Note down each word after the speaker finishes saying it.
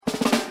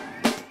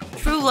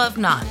True Love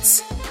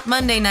Knots,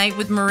 Monday Night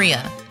with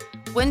Maria.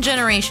 When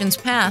generations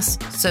pass,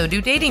 so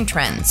do dating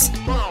trends.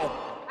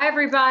 Hi,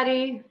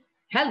 everybody.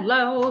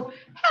 Hello.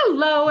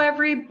 Hello,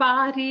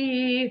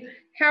 everybody.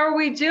 How are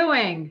we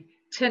doing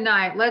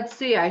tonight? Let's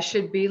see. I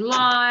should be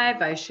live.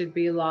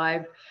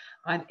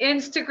 On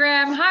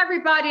Instagram. Hi,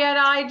 everybody at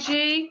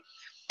IG.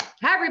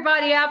 Hi,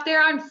 everybody out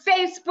there on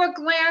Facebook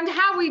land.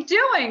 How we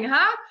doing,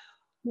 huh?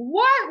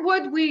 What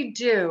would we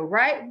do,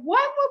 right?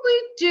 What would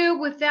we do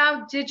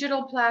without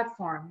digital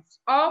platforms?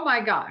 Oh my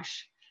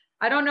gosh.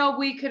 I don't know.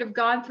 We could have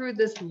gone through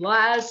this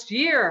last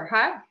year,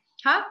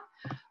 huh?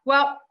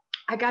 Well,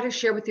 I got to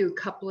share with you a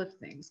couple of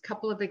things,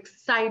 couple of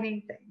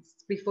exciting things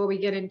before we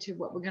get into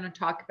what we're going to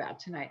talk about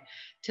tonight.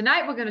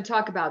 Tonight, we're going to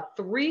talk about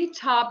 3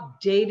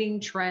 top dating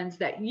trends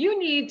that you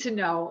need to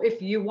know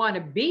if you want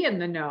to be in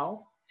the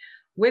know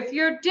with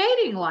your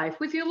dating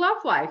life, with your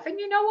love life. And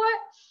you know what?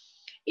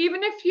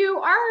 Even if you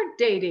are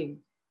dating,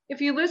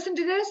 if you listen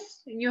to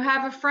this and you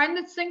have a friend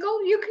that's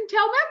single, you can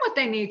tell them what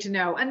they need to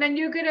know. And then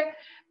you're going to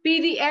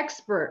be the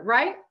expert,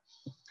 right?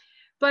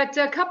 But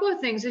a couple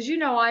of things. As you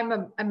know,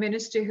 I'm a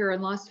minister here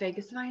in Las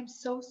Vegas, and I am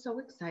so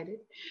excited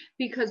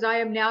because I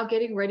am now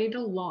getting ready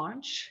to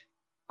launch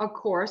a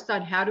course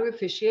on how to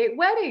officiate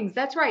weddings.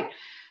 That's right.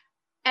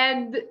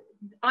 And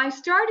I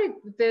started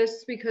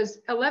this because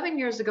 11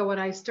 years ago when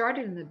I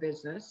started in the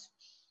business,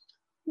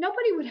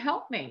 nobody would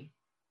help me.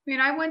 I mean,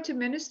 I went to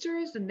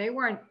ministers and they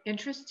weren't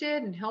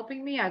interested in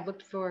helping me. I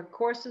looked for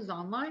courses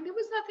online. There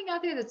was nothing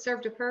out there that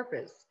served a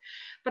purpose,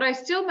 but I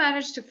still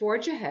managed to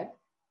forge ahead.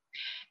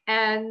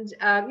 And,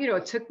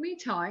 it took me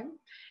time,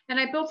 and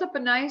I built up a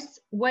nice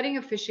wedding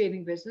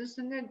officiating business.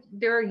 And then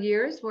there are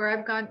years where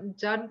I've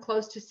done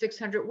close to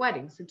 600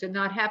 weddings. It did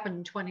not happen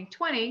in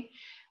 2020,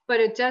 but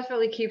it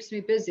definitely keeps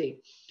me busy.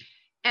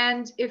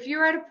 And if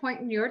you're at a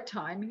point in your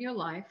time, in your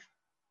life,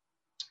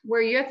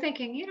 where you're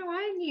thinking,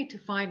 I need to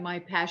find my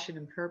passion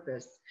and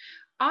purpose.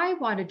 I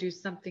want to do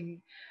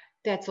something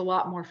that's a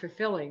lot more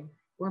fulfilling,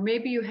 or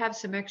maybe you have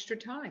some extra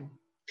time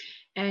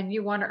and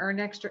you want to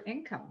earn extra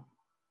income.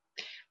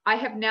 I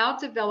have now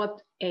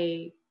developed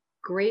a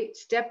great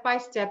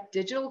step-by-step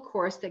digital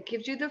course that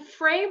gives you the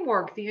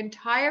framework, the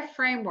entire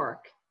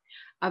framework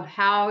of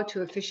how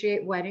to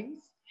officiate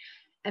weddings.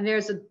 And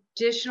there's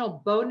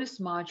additional bonus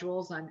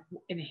modules on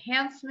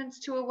enhancements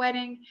to a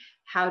wedding,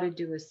 how to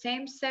do a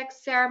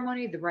same-sex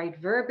ceremony, the right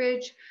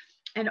verbiage,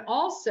 and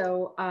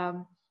also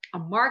a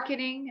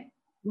marketing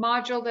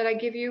module that I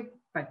give you.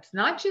 But it's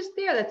not just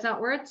there. That's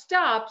not where it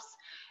stops.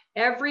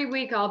 Every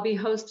week, I'll be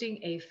hosting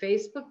a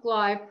Facebook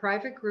Live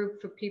private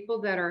group for people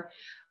that are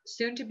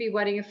soon to be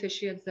wedding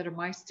officiants that are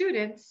my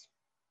students.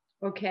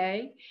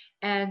 Okay.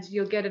 And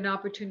you'll get an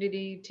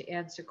opportunity to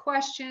answer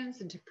questions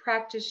and to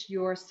practice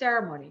your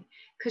ceremony.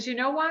 Because you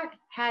know what?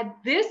 Had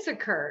this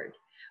occurred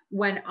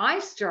when I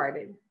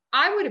started,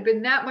 I would have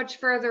been that much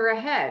further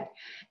ahead.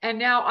 And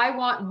now I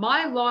want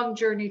my long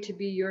journey to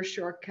be your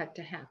shortcut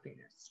to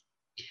happiness.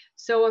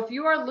 So if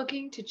you are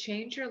looking to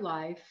change your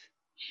life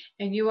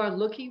and you are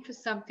looking for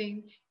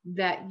something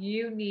that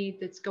you need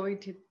that's going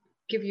to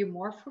give you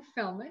more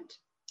fulfillment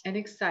and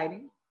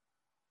exciting,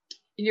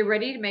 and you're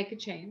ready to make a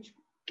change,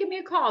 give me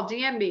a call,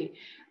 DM me.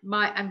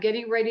 I'm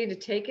getting ready to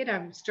take it.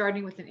 I'm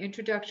starting with an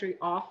introductory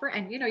offer.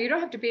 And you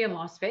don't have to be in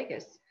Las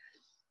Vegas.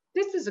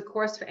 This is a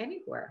course for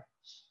anywhere,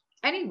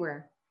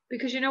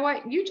 because you know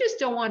what? You just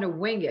don't want to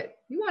wing it.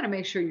 You want to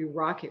make sure you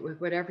rock it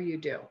with whatever you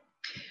do.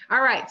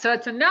 All right. So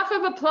it's enough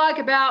of a plug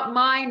about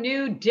my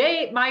new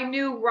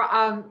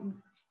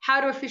how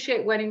to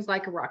officiate weddings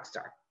like a rock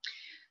star.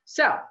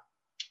 So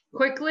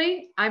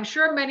quickly, I'm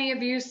sure many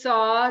of you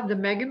saw the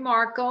Meghan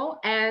Markle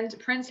and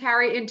Prince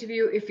Harry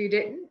interview. If you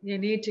didn't, you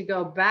need to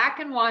go back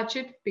and watch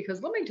it,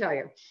 because let me tell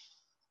you, it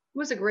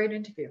was a great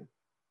interview.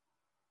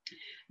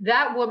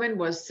 That woman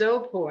was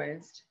so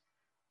poised,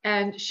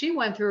 and she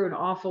went through an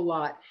awful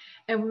lot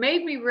and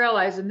made me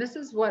realize, and this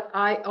is what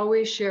I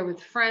always share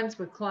with friends,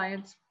 with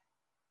clients,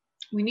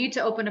 we need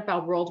to open up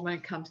our world when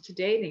it comes to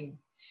dating.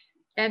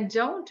 And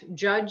don't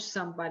judge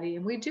somebody.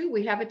 And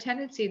we have a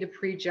tendency to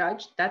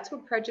prejudge. That's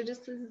what prejudice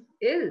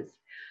is.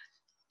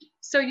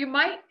 So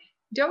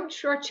don't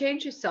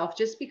shortchange yourself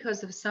just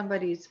because of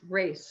somebody's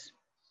race,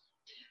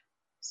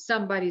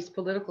 somebody's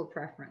political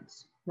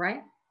preference,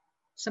 right?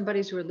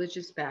 Somebody's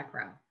religious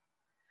background.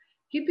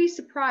 You'd be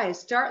surprised.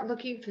 Start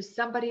looking for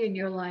somebody in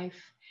your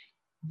life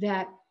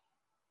that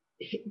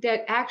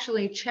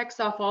actually checks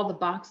off all the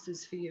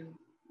boxes for you.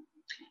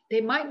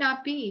 They might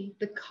not be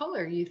the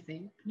color you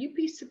think. You'd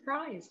be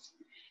surprised.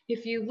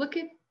 If you look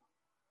at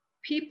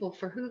people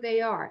for who they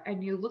are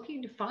and you're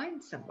looking to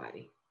find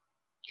somebody,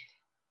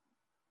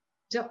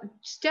 don't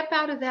step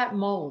out of that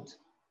mold.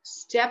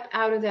 Step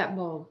out of that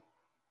mold.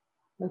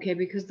 Okay,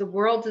 because the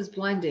world is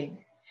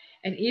blending.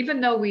 And even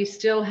though we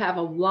still have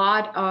a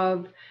lot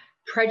of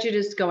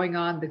prejudice going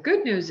on, the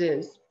good news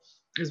is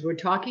we're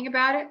talking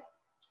about it.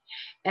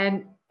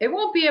 And it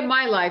won't be in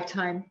my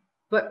lifetime,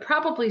 but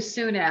probably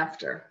soon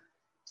after.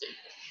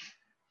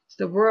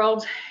 The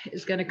world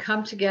is going to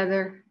come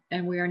together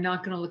And we are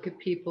not going to look at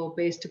people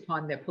based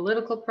upon their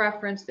political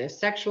preference, their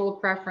sexual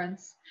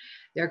preference,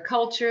 their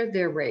culture,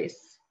 their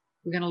race.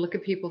 We're going to look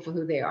at people for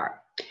who they are.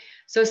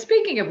 So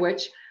speaking of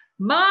which,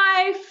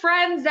 my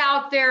friends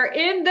out there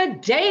in the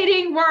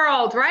dating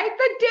world, right?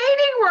 The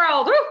dating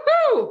world.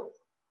 Woohoo!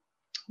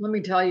 Let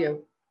me tell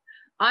you,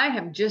 I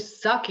am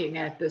just sucking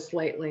at this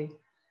lately.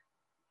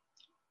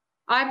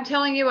 I'm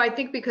telling you, I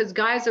think because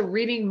guys are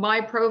reading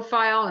my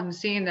profile and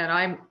seeing that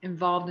I'm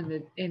involved in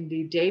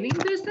the dating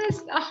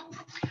business.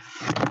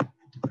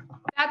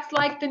 That's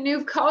like the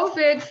new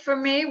COVID for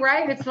me,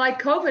 right? It's like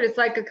COVID. It's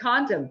like a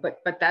condom,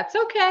 but that's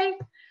okay.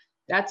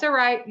 That's all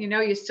right. You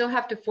know, you still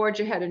have to forge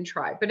ahead and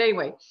try. But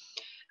anyway,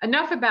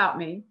 enough about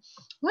me.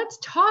 Let's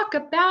talk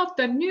about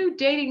the new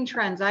dating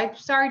trends. I'm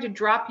sorry to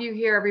drop you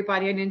here,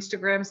 everybody, on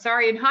Instagram.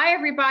 Sorry. And hi,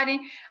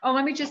 everybody. Oh,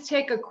 let me just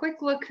take a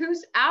quick look.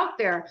 Who's out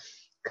there?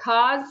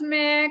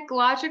 Cosmic,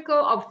 Logical.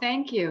 Oh,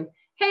 thank you.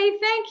 Hey,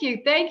 thank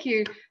you. Thank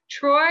you.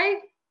 Troy,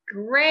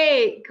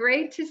 great.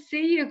 Great to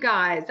see you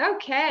guys.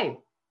 Okay.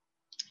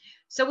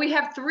 So we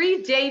have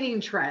three dating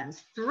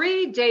trends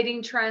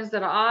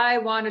that I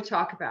want to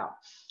talk about.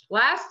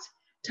 Last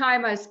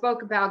time I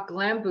spoke about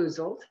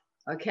Glamboozled,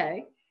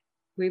 okay?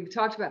 We've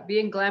talked about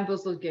being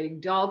Glamboozled, getting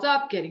dolled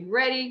up, getting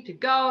ready to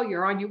go.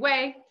 You're on your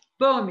way.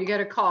 Boom, you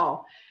get a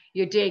call.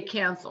 Your date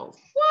cancels.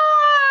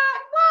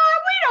 What?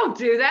 We don't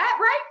do that,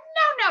 right?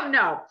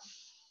 No.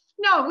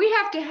 No, we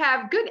have to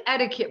have good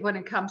etiquette when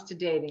it comes to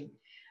dating.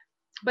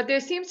 But there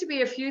seems to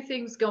be a few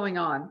things going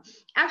on.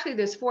 Actually,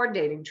 there's 4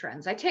 dating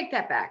trends. I take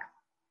that back.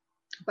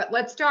 But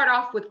let's start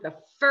off with the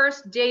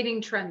first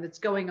dating trend that's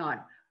going on.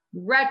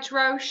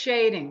 Retro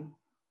shading.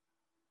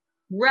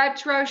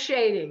 Retro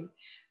shading.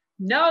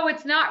 No,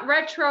 it's not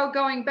retro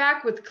going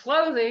back with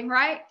clothing,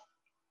 right?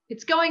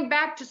 It's going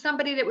back to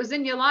somebody that was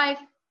in your life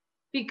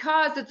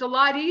because it's a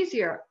lot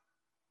easier.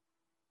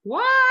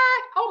 What?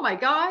 Oh my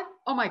God.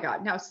 Oh my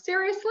God. Now,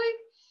 seriously?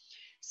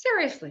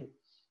 Seriously.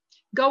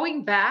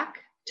 Going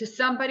back to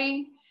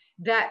somebody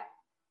that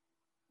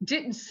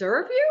didn't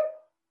serve you?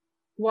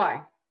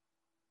 Why?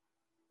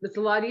 It's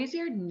a lot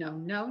easier?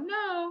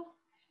 No.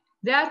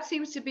 That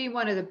seems to be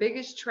one of the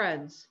biggest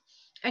trends.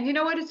 And you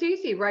know what? It's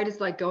easy, right?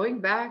 It's like going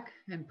back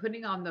and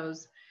putting on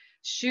those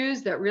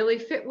shoes that really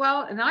fit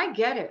well. And I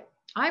get it.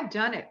 I've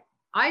done it.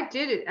 I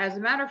did it. As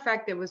a matter of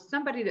fact, there was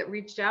somebody that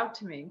reached out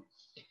to me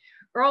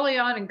early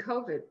on in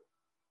COVID,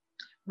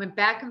 went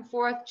back and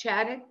forth,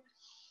 chatted,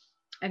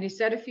 and he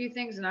said a few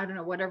things, and I don't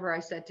know, whatever I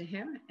said to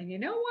him. And you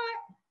know what?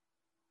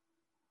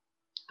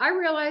 I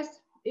realized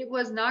it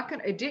was not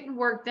going to, it didn't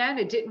work then,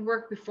 it didn't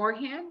work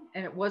beforehand,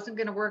 and it wasn't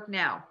going to work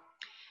now.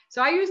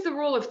 So I use the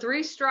rule of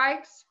 3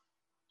 strikes,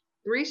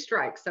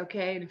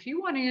 okay? And if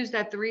you want to use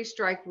that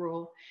 3-strike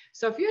rule,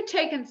 so if you're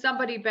taking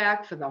somebody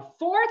back for the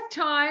 4th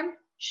time,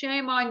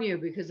 shame on you,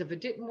 because if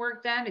it didn't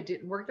work then, it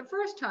didn't work the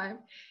first time,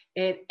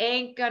 it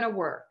ain't gonna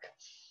work.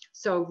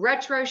 So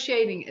retro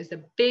shading is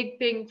a big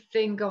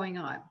thing going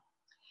on.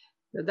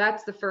 So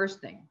that's the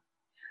first thing.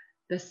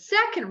 The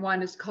second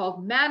one is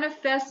called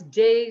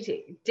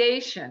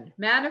manifestation.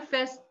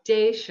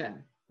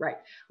 Manifestation, right?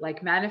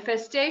 Like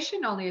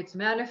manifestation, only it's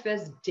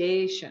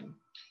manifestation.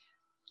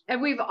 And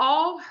we've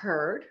all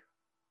heard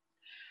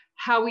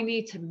how we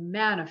need to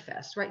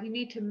manifest, right? You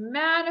need to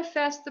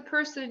manifest the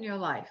person in your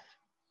life.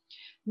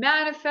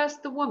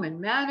 Manifest the woman,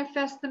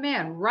 manifest the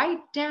man. Write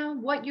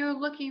down what you're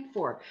looking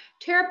for.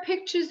 Tear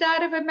pictures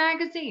out of a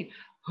magazine.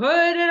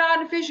 Put it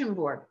on a vision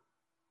board.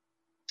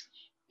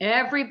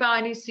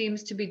 Everybody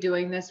seems to be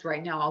doing this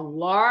right now. A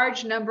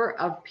large number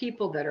of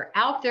people that are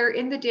out there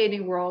in the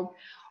dating world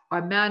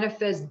are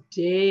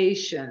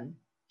manifestation.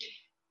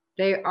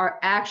 They are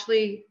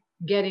actually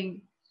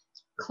getting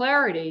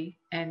clarity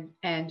and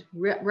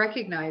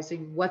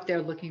recognizing what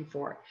they're looking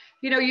for.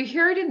 You know, you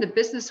hear it in the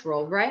business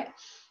world, right?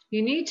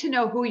 You need to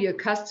know who your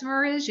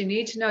customer is. You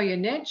need to know your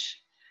niche.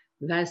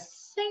 The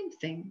same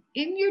thing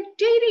in your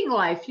dating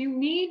life. You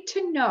need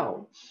to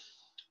know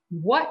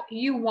what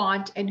you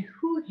want and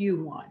who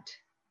you want.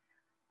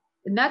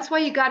 And that's why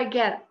you got to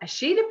get a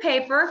sheet of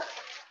paper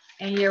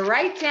and you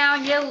write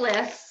down your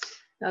list,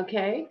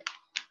 okay?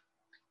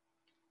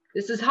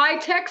 This is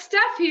high-tech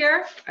stuff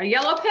here, a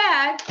yellow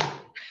pad.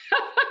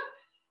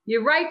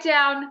 You write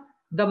down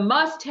the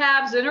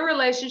must-haves in a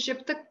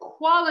relationship, the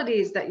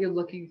qualities that you're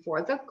looking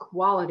for, the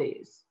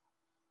qualities,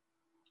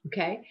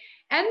 okay?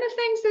 And the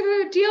things that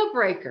are a deal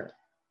breaker.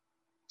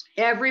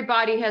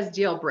 Everybody has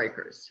deal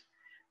breakers,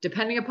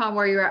 depending upon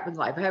where you're at with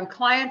life. I have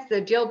clients,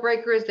 the deal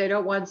breaker is they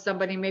don't want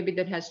somebody maybe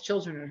that has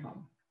children at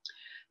home.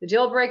 The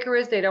deal breaker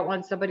is they don't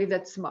want somebody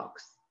that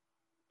smokes.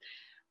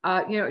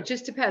 You know, it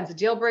just depends. The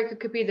deal breaker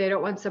could be they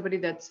don't want somebody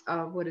that's,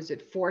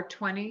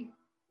 420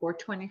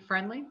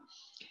 friendly.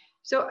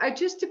 So it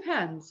just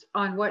depends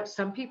on what.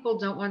 Some people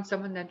don't want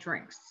someone that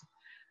drinks.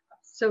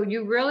 So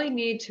you really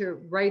need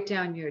to write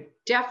down your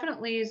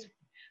definitelys,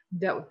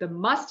 the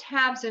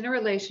must-haves in a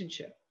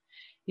relationship.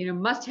 You know,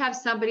 must have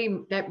somebody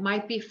that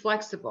might be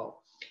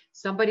flexible,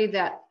 somebody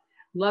that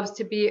loves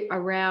to be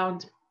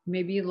around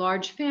maybe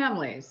large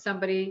families,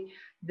 somebody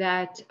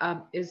that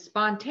is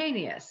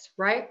spontaneous,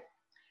 right?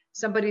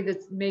 somebody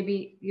that's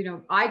maybe,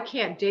 I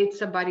can't date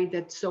somebody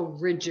that's so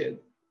rigid.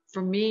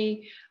 For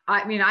me,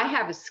 I mean, I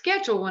have a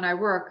schedule when I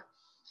work.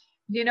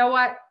 You know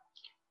what?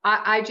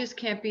 I just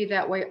can't be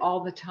that way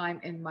all the time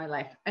in my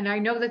life. And I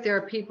know that there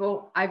are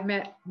people, I've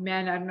met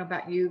men, I don't know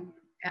about you,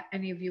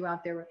 any of you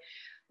out there,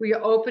 where you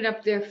open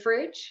up their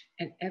fridge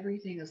and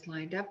everything is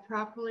lined up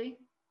properly.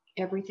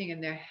 Everything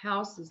in their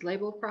house is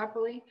labeled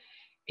properly.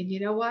 And you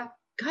know what?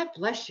 God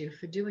bless you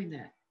for doing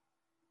that.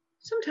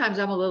 Sometimes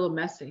I'm a little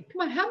messy.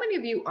 Come on, how many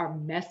of you are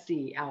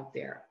messy out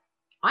there?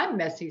 I'm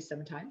messy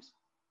sometimes.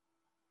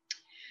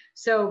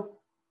 So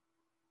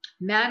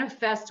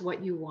manifest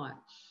what you want.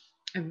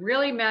 And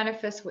really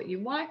manifest what you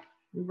want.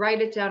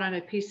 Write it down on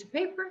a piece of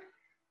paper.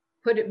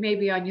 Put it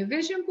maybe on your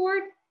vision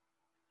board.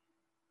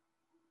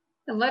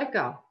 And let it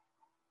go.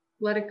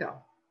 Let it go.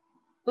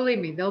 Believe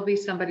me, there'll be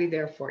somebody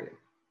there for you.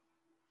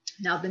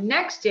 Now, the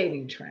next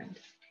dating trend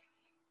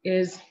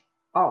is,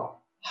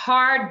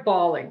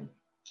 hardballing.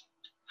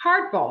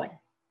 Hardballing.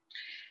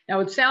 Now,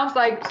 it sounds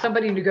like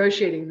somebody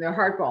negotiating, they're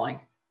hardballing.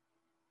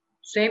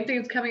 Same thing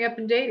is coming up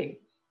in dating.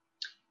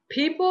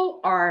 People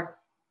are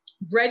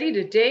ready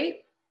to date.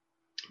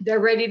 They're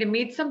ready to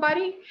meet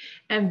somebody,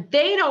 and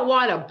they don't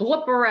want to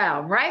blip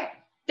around, right?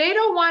 They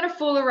don't want to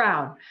fool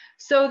around.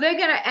 So they're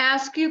going to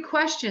ask you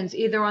questions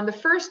either on the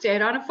first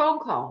date, on a phone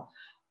call.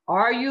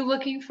 Are you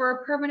looking for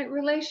a permanent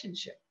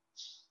relationship?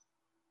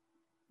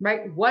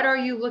 Right? What are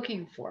you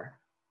looking for?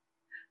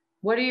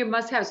 What are your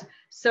must-haves?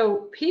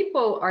 So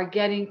people are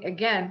getting,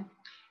 again,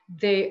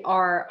 they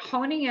are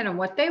honing in on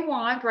what they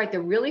want, right?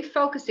 They're really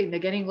focusing. They're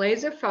getting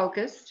laser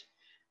focused.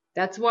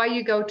 That's why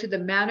you go to the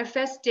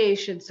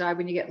manifestation side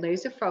when you get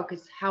laser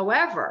focused.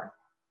 However,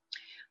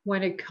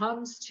 when it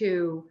comes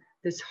to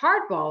this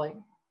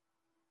hardballing,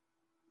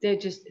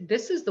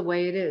 this is the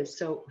way it is.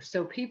 So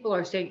people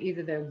are saying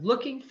either they're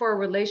looking for a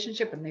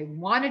relationship and they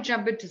want to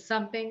jump into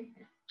something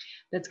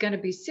that's going to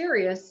be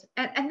serious.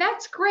 And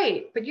that's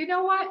great. But you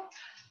know what?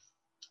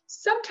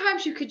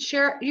 Sometimes you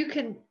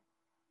can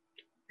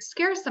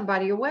scare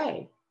somebody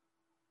away.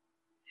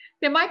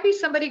 There might be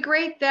somebody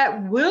great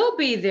that will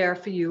be there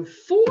for you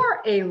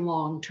for a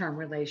long-term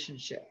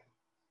relationship.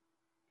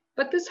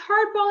 But this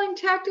hardballing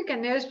tactic,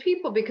 and there's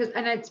people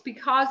and it's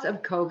because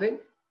of COVID.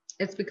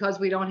 It's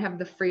because we don't have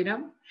the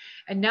freedom.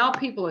 And now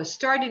people are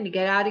starting to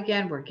get out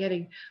again. We're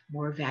getting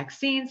more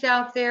vaccines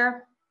out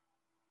there.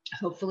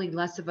 Hopefully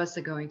less of us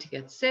are going to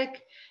get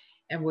sick.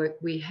 And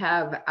we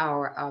have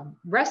our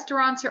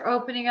restaurants are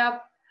opening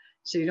up.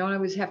 So you don't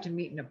always have to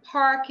meet in a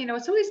park.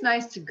 It's always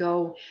nice to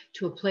go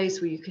to a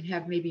place where you can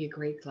have maybe a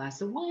great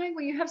glass of wine,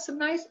 where you have some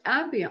nice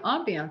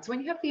ambiance.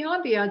 When you have the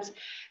ambiance,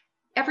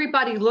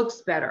 everybody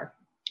looks better,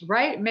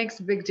 right? It makes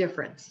a big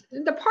difference.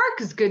 And the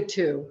park is good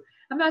too.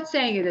 I'm not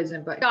saying it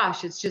isn't, but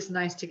gosh, it's just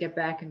nice to get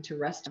back into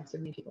restaurants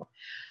and meet people.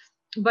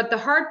 But the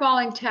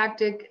hardballing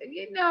tactic,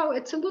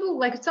 it's a little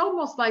like, it's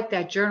almost like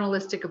that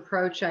journalistic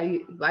approach.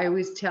 I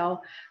always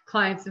tell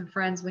clients and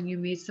friends, when you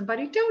meet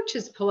somebody, don't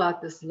just pull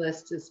out this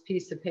list, this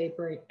piece of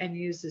paper, and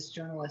use this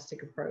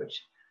journalistic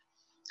approach.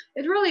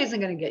 It really isn't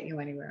going to get you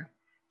anywhere.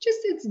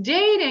 It's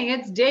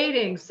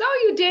dating. So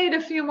you date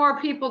a few more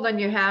people than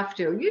you have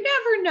to. You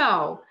never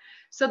know.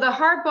 So the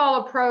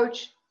hardball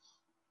approach,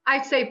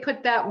 I'd say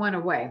put that one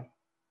away.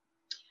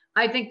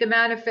 I think the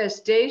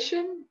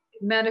manifestation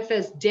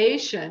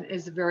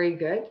is very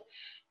good.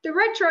 The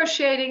retro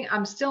shading,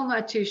 I'm still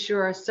not too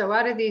sure. So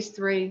out of these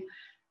three,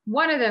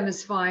 one of them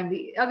is fine.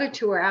 The other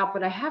two are out,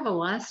 but I have a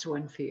last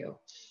one for you.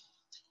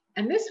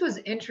 And this was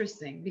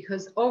interesting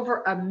because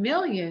over 1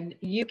 million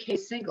UK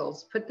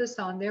singles put this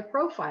on their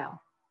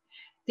profile.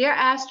 Their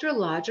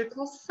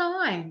astrological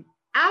sign.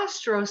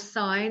 Astro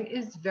sign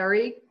is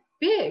very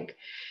big.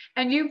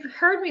 And you've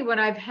heard me when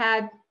I've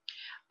had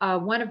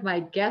one of my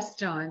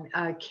guests on,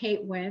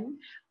 Kate Wynn.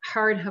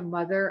 Her and her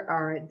mother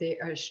are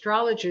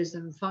astrologers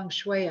and feng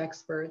shui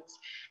experts.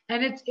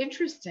 And it's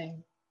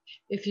interesting.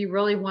 If you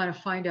really want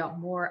to find out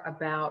more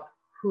about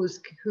who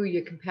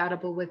you're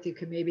compatible with, you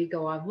can maybe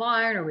go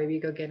online or maybe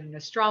go get an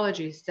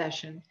astrology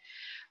session.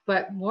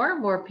 But more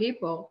and more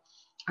people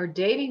are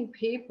dating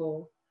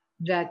people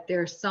that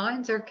their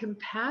signs are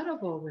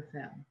compatible with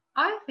them.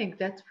 I think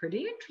that's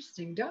pretty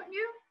interesting, don't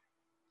you?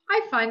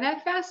 I find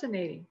that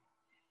fascinating.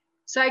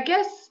 So I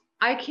guess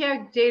I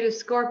can't date a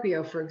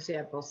Scorpio, for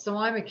example. So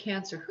I'm a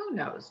Cancer, who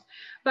knows?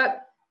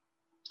 But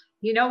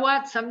you know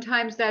what?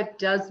 Sometimes that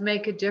does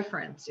make a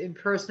difference in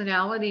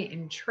personality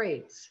and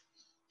traits.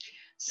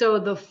 So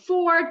the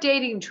 4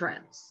 dating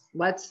trends,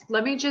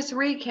 let me just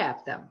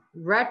recap them.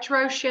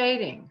 Retro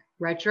shading.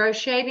 Retro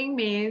shading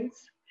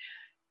means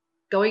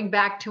going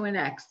back to an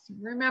ex.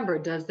 Remember,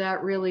 does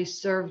that really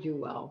serve you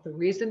well? The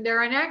reason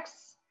they're an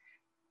ex,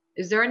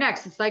 is they're an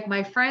ex. It's like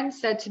my friend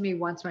said to me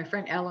once, my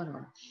friend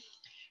Eleanor.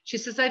 She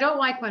says, I don't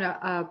like when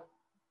a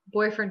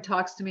boyfriend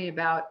talks to me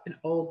about an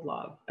old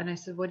love. And I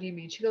said, what do you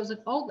mean? She goes,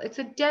 it's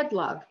a dead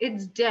love.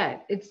 It's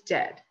dead. It's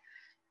dead.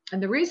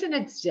 And the reason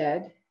it's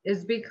dead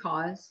is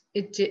because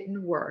it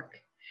didn't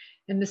work.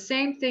 And the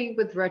same thing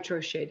with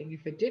retro shading.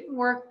 If it didn't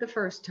work the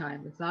first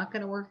time, it's not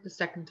going to work the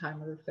second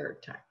time or the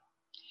third time.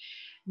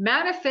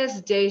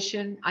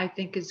 Manifestation, I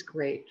think, is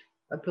great.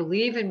 I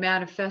believe in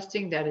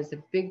manifesting. That is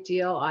a big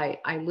deal.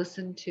 I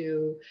listened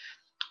to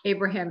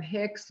Abraham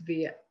Hicks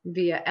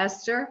via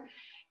Esther,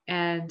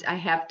 and I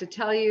have to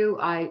tell you,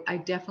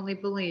 I definitely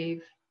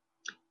believe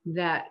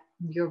that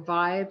your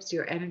vibes,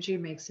 your energy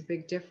makes a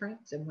big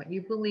difference, and what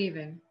you believe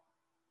in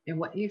and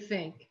what you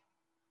think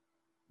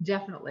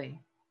definitely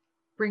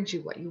brings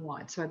you what you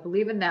want. So I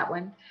believe in that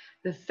one.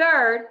 The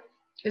third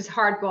is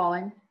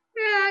hardballing.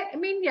 Yeah, I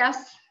mean,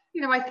 yes,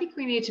 I think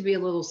we need to be a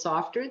little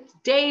softer. It's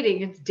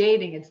dating, it's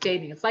dating, it's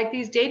dating. It's like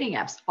these dating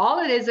apps. All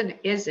it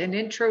is an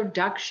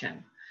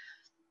introduction.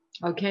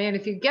 Okay, and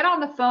if you get on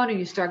the phone and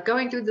you start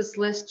going through this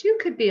list, you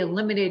could be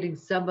eliminating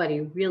somebody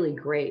really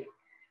great.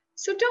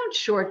 So don't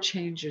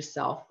shortchange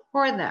yourself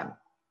or them.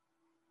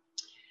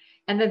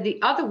 And then the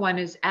other one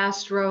is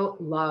Astro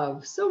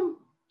Love. So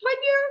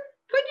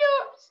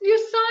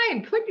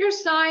put your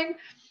sign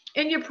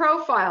in your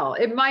profile.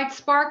 It might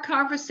spark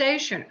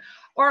conversation,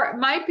 or it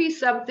might be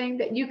something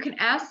that you can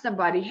ask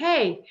somebody.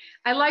 Hey,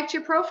 I liked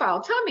your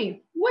profile. Tell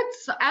me, what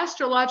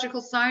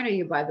astrological sign are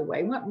you, by the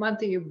way? What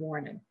month are you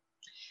born in?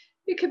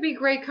 It could be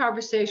great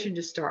conversation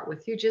to start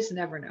with. You just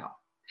never know.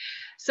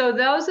 So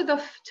those are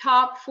the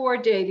top 4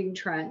 dating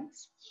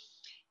trends.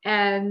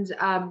 And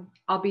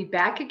I'll be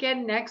back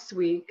again next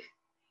week.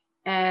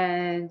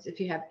 And if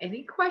you have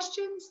any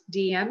questions,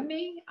 DM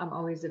me. I'm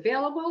always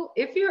available.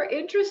 If you're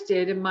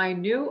interested in my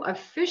new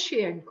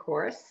officiant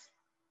course,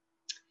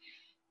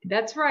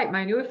 that's right,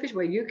 my new officiant,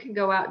 where you can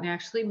go out and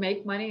actually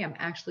make money. I'm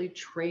actually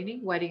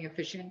training wedding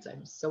officiants.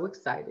 I'm so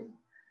excited.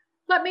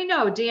 Let me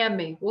know, DM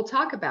me. We'll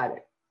talk about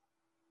it.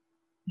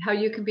 How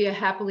you can be a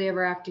happily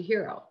ever after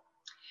hero.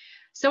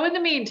 So in the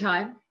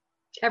meantime,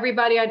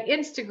 everybody on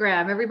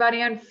Instagram,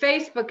 everybody on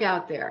Facebook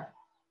out there,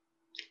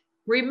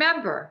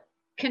 remember,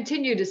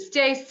 continue to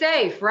stay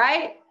safe,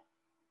 right?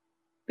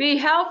 Be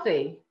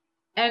healthy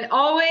and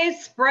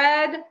always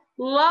spread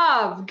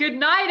love. Good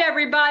night,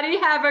 everybody.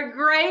 Have a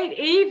great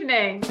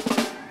evening.